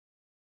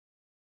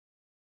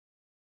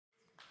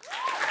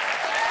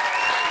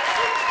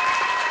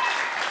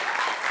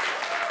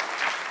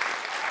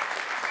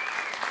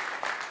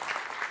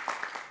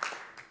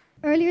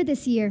Earlier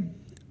this year,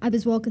 I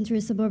was walking through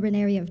a suburban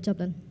area of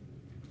Dublin.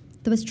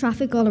 There was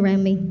traffic all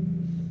around me.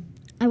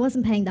 I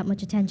wasn't paying that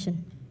much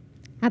attention.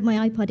 I had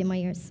my iPod in my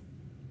ears.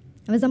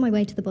 I was on my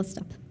way to the bus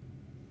stop.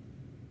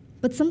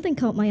 But something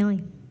caught my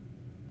eye.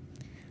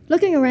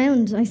 Looking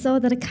around, I saw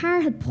that a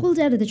car had pulled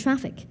out of the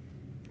traffic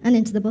and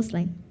into the bus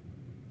lane.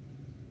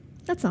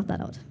 That's not that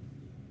odd.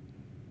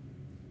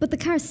 But the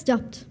car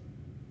stopped,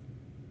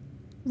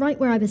 right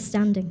where I was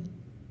standing.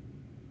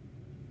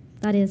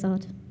 That is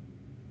odd.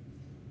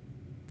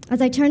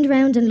 As I turned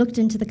around and looked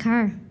into the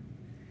car,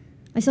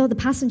 I saw the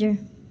passenger,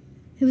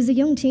 who was a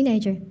young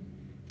teenager,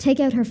 take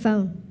out her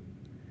phone,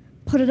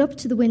 put it up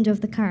to the window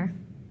of the car,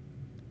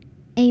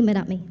 aim it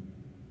at me.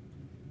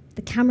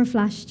 The camera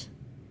flashed,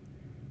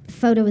 the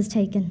photo was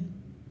taken,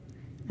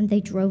 and they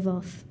drove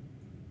off.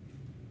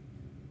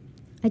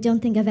 I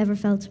don't think I've ever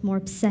felt more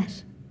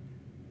upset,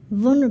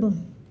 vulnerable,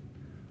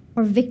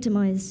 or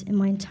victimized in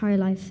my entire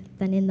life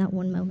than in that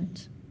one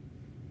moment.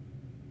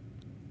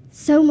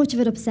 So much of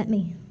it upset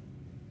me.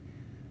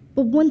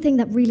 But one thing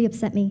that really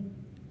upset me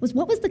was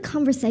what was the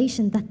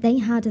conversation that they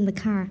had in the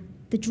car,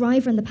 the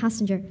driver and the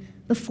passenger,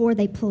 before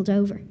they pulled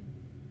over?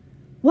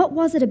 What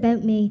was it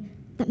about me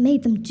that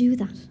made them do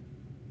that?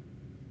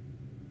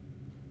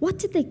 What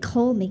did they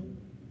call me?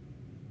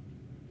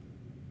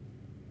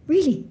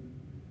 Really?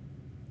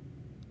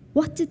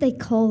 What did they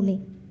call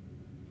me?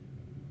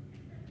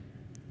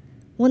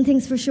 One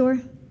thing's for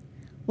sure,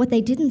 what they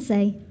didn't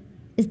say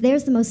is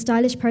there's the most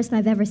stylish person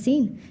I've ever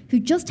seen, who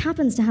just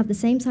happens to have the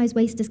same size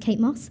waist as Kate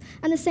Moss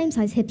and the same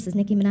size hips as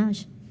Nicki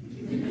Minaj.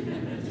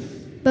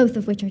 Both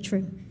of which are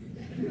true.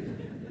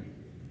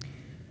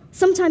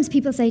 Sometimes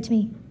people say to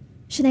me,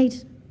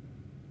 Sinead,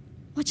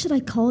 what should I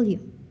call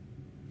you?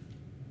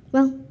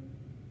 Well,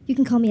 you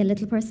can call me a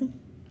little person.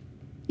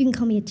 You can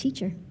call me a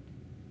teacher.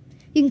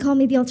 You can call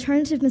me the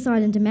alternative Miss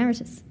Ireland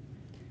emeritus.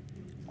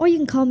 Or you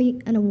can call me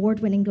an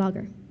award-winning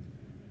blogger.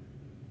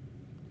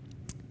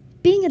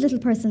 Being a little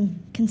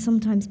person can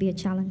sometimes be a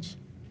challenge.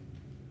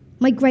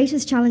 My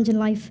greatest challenge in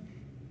life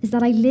is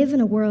that I live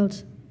in a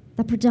world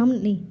that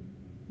predominantly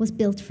was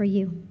built for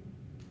you.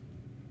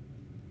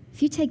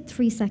 If you take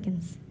 3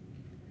 seconds,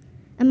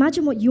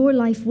 imagine what your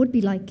life would be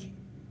like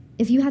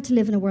if you had to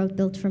live in a world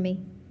built for me.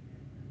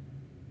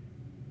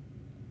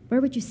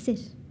 Where would you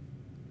sit?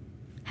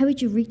 How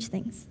would you reach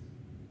things?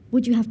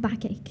 Would you have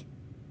backache?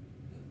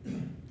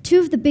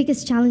 Two of the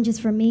biggest challenges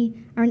for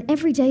me are in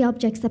everyday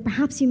objects that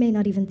perhaps you may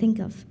not even think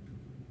of.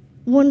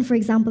 One, for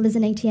example, is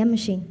an ATM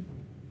machine.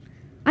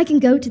 I can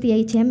go to the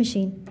ATM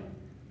machine,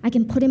 I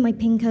can put in my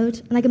PIN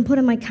code, and I can put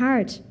in my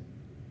card.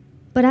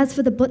 But as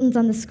for the buttons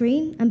on the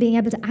screen and being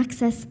able to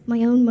access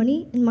my own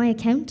money in my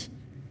account,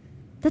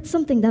 that's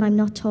something that I'm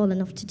not tall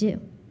enough to do.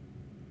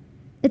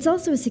 It's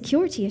also a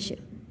security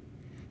issue,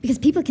 because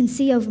people can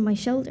see over my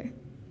shoulder.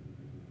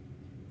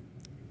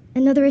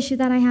 Another issue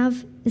that I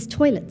have is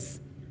toilets,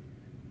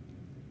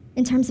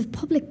 in terms of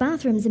public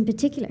bathrooms in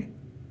particular.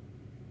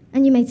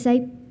 And you might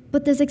say,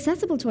 but there's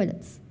accessible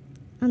toilets,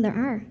 and there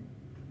are.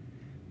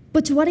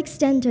 But to what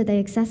extent are they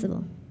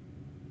accessible?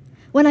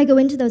 When I go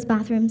into those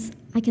bathrooms,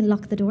 I can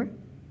lock the door.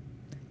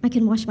 I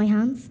can wash my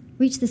hands,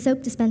 reach the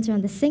soap dispenser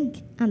and the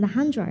sink and the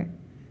hand dryer.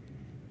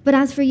 But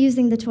as for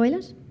using the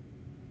toilet,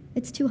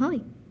 it's too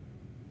high,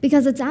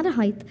 because it's at a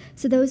height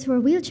so those who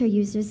are wheelchair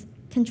users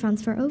can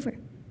transfer over.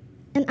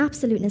 An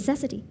absolute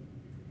necessity.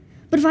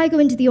 But if I go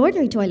into the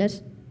ordinary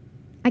toilet,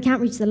 I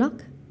can't reach the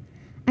lock.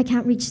 I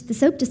can't reach the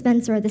soap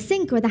dispenser or the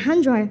sink or the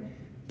hand dryer,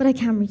 but I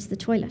can reach the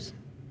toilet.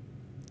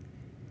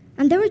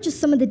 And there are just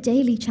some of the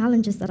daily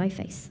challenges that I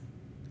face.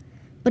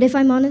 But if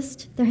I'm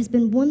honest, there has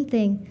been one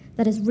thing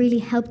that has really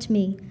helped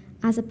me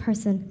as a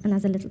person and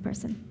as a little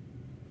person.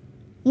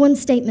 One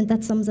statement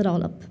that sums it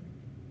all up.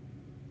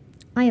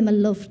 I am a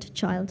loved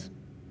child.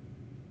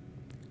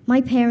 My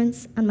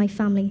parents and my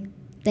family,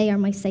 they are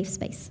my safe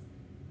space.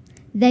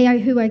 They are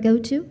who I go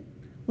to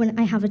when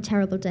I have a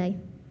terrible day.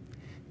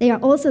 They are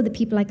also the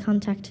people I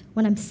contact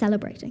when I'm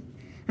celebrating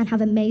and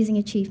have amazing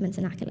achievements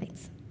and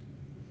accolades.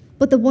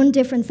 But the one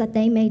difference that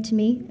they made to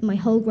me in my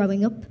whole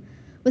growing up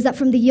was that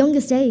from the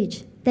youngest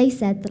age, they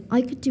said that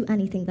I could do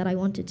anything that I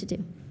wanted to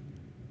do.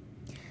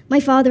 My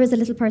father is a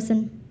little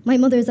person, my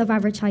mother is of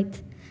average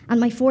height, and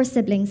my 4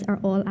 siblings are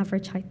all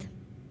average height.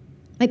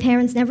 My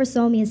parents never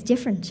saw me as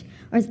different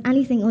or as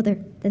anything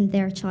other than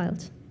their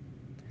child.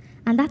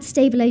 And that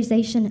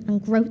stabilization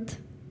and growth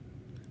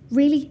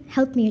really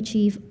helped me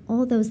achieve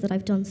all those that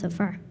I've done so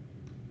far.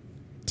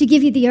 To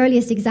give you the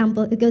earliest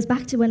example, it goes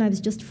back to when I was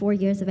just 4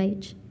 years of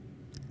age,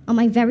 on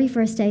my very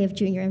first day of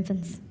junior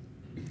infants.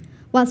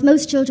 Whilst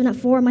most children at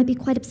 4 might be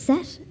quite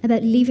upset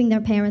about leaving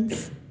their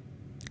parents,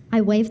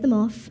 I waved them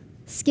off,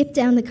 skipped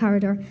down the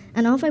corridor,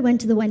 and off I went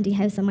to the Wendy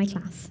house in my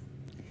class.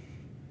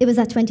 It was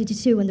at 20 to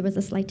 2 when there was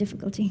a slight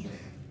difficulty.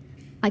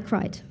 I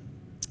cried.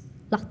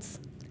 Lots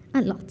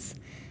and lots.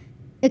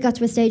 It got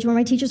to a stage where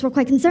my teachers were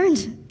quite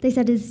concerned. They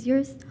said, "Is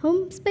your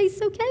home space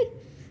okay?"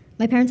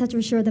 My parents had to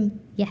assure them,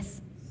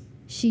 yes.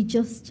 She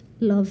just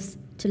loves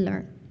to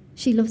learn.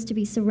 She loves to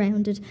be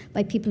surrounded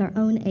by people her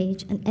own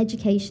age, and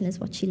education is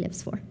what she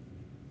lives for.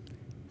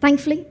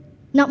 Thankfully,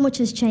 not much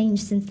has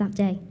changed since that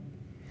day.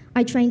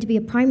 I trained to be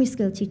a primary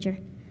school teacher,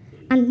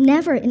 and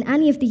never in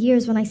any of the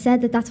years when I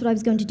said that that's what I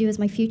was going to do as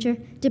my future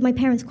did my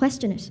parents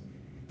question it.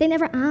 They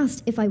never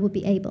asked if I would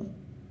be able.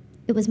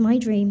 It was my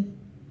dream,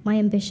 my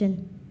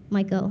ambition,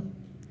 my goal.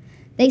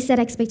 They set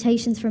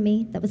expectations for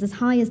me that was as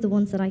high as the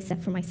ones that I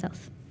set for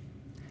myself.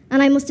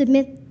 And I must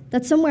admit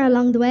that somewhere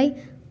along the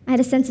way, I had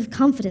a sense of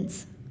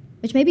confidence,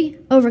 which may be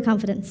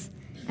overconfidence,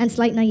 and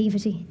slight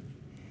naivety.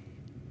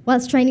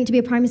 Whilst training to be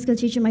a primary school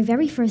teacher my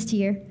very first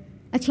year,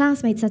 a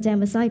classmate sat down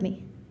beside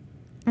me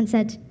and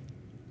said,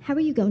 "How are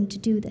you going to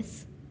do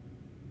this?"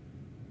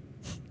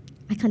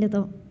 I kind of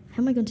thought,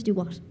 how am I going to do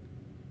what?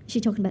 Is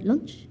she talking about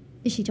lunch?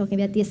 Is she talking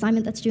about the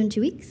assignment that's due in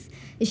 2 weeks?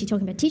 Is she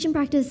talking about teaching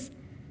practice?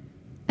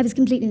 I was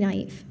completely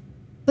naive.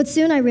 But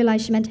soon I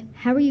realized she meant,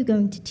 how are you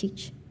going to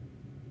teach?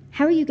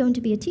 How are you going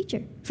to be a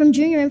teacher? From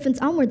junior infants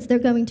onwards, they're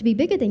going to be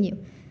bigger than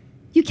you.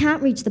 You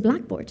can't reach the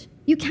blackboard.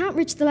 You can't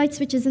reach the light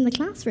switches in the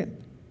classroom.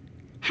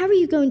 How are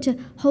you going to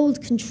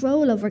hold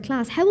control over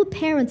class? How will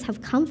parents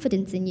have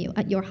confidence in you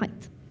at your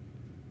height?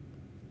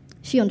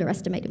 She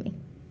underestimated me.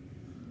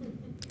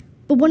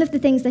 But one of the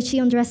things that she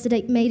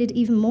underestimated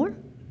even more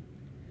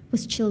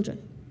was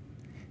children.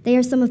 They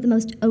are some of the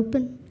most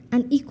open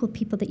and equal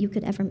people that you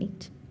could ever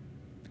meet.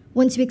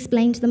 Once you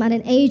explain to them at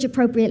an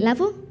age-appropriate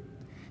level,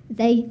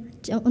 they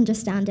don't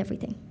understand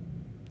everything.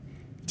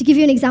 To give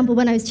you an example,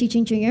 when I was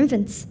teaching junior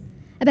infants,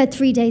 about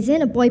 3 days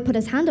in, a boy put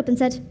his hand up and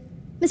said,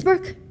 "Miss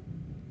Burke,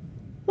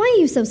 why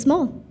are you so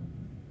small?"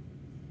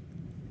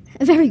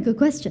 A very good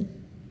question.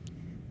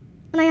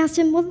 And I asked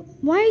him, "Well,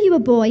 why are you a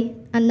boy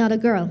and not a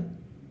girl?"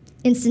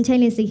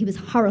 Instantaneously, he was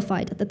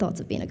horrified at the thoughts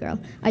of being a girl.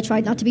 I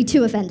tried not to be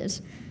too offended.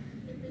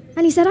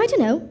 And he said, "I don't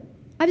know.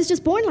 I was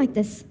just born like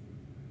this."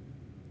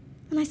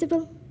 And I said,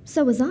 "Well,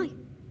 so was I."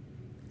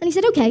 And he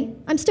said, "Okay,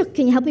 I'm stuck.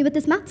 Can you help me with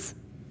this maths?"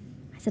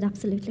 I said,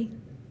 "Absolutely."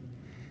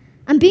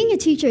 And being a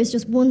teacher is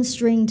just one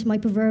string to my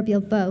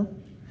proverbial bow.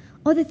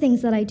 Other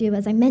things that I do,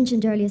 as I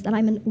mentioned earlier, is that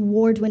I'm an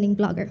award-winning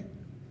blogger,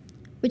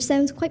 which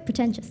sounds quite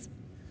pretentious.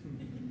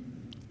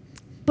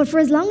 But for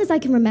as long as I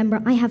can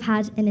remember, I have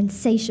had an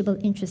insatiable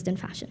interest in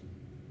fashion.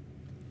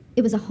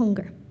 It was a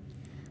hunger,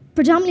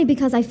 predominantly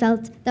because I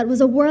felt that it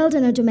was a world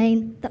and a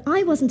domain that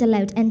I wasn't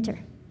allowed to enter.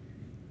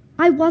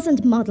 I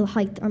wasn't model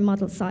height or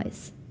model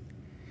size.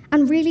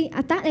 And really,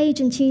 at that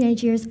age in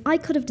teenage years, I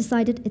could have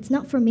decided, it's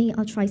not for me,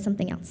 I'll try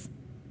something else.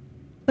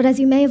 But as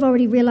you may have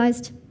already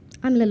realized,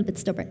 I'm a little bit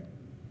stubborn.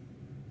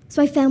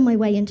 So I found my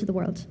way into the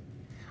world.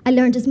 I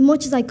learned as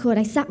much as I could.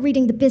 I sat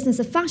reading The Business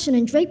of Fashion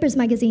in Draper's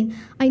magazine.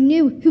 I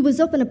knew who was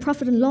up in a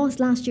profit and loss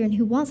last year and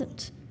who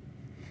wasn't.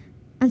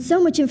 And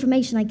so much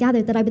information I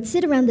gathered that I would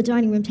sit around the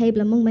dining room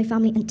table among my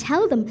family and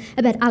tell them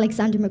about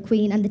Alexander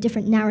McQueen and the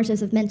different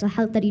narratives of mental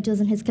health that he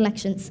does in his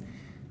collections.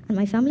 And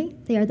my family,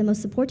 they are the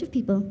most supportive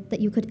people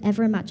that you could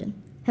ever imagine.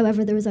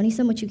 However, there is only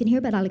so much you can hear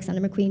about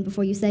Alexander McQueen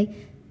before you say,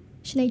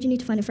 "Sinead, you need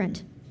to find a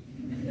friend."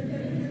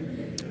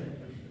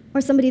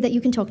 Or somebody that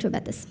you can talk to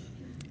about this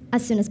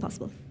as soon as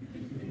possible.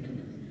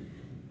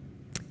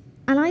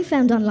 And I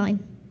found online.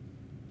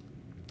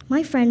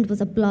 My friend was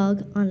a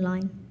blog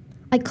online.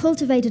 I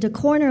cultivated a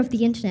corner of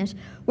the internet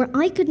where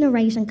I could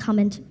narrate and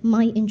comment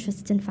my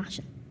interests in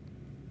fashion,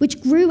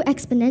 which grew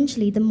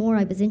exponentially the more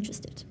I was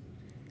interested.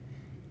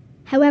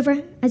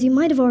 However, as you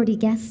might have already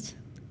guessed,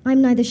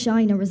 I'm neither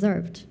shy nor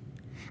reserved.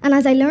 And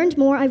as I learned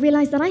more, I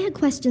realized that I had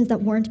questions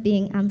that weren't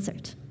being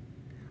answered.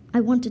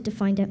 I wanted to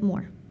find out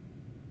more.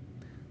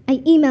 I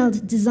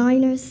emailed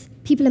designers,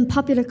 people in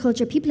popular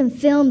culture, people in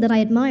film that I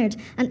admired,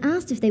 and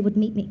asked if they would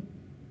meet me.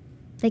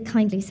 They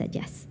kindly said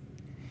yes.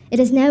 It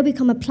has now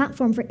become a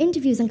platform for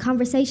interviews and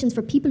conversations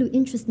for people who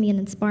interest me and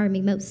inspire me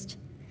most.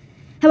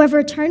 However,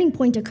 a turning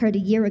point occurred a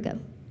year ago,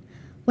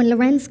 when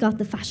Loren Scott,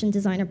 the fashion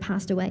designer,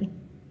 passed away.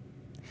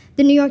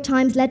 The New York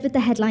Times led with the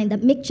headline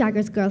that Mick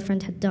Jagger's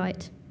girlfriend had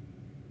died.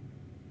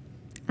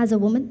 As a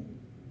woman,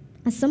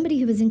 as somebody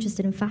who was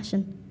interested in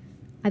fashion,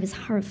 I was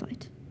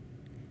horrified.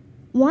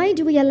 Why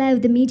do we allow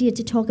the media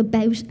to talk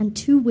about and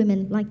to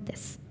women like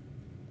this?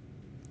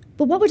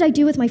 But what would I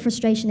do with my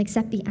frustration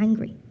except be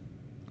angry?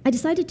 I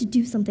decided to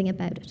do something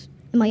about it,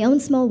 in my own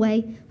small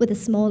way, with a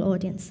small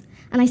audience.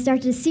 And I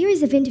started a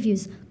series of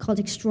interviews called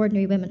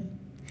Extraordinary Women.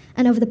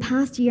 And over the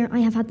past year, I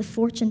have had the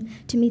fortune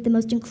to meet the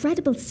most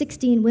incredible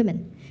 16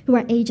 women who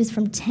are ages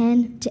from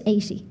 10 to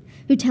 80,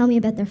 who tell me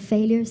about their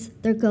failures,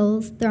 their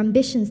goals, their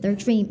ambitions, their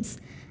dreams.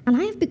 And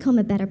I have become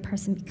a better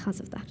person because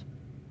of that.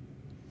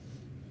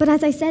 But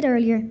as I said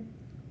earlier,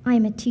 I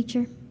am a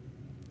teacher,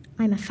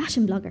 I am a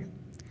fashion blogger,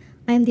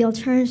 I am the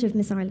alternative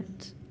Miss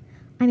Ireland,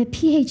 I'm a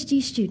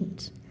PhD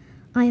student,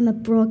 I am a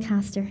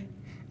broadcaster,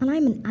 and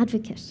I'm an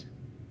advocate.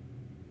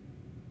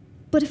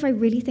 But if I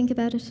really think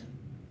about it,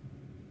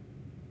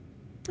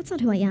 that's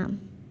not who I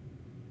am.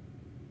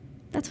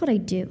 That's what I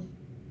do.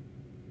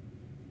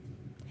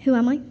 Who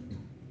am I?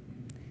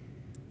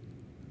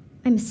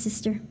 I'm a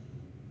sister,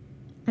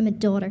 I'm a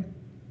daughter,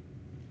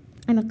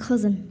 I'm a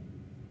cousin,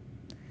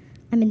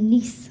 I'm a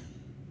niece,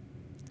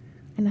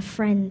 I'm a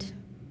friend.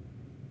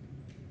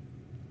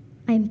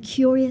 I am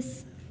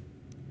curious,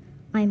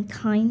 I am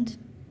kind.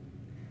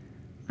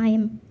 I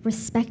am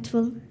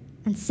respectful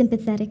and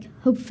sympathetic,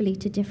 hopefully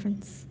to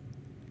difference.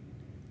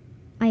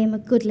 I am a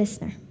good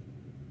listener.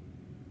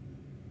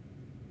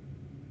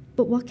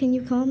 But what can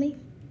you call me?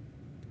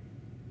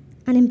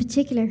 And in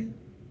particular,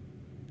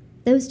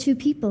 those two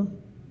people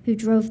who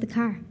drove the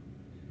car,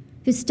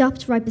 who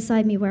stopped right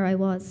beside me where I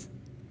was,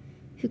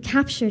 who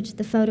captured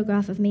the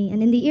photograph of me.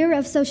 And in the era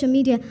of social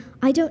media,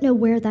 I don't know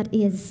where that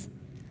is.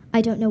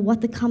 I don't know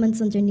what the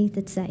comments underneath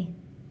it say.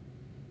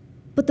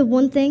 But the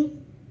one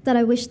thing that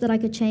I wish that I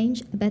could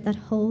change about that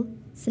whole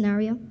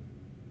scenario,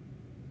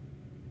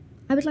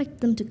 I would like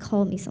them to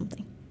call me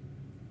something.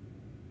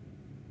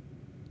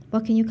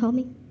 What can you call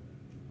me?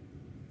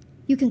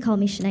 You can call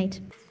me Sinead.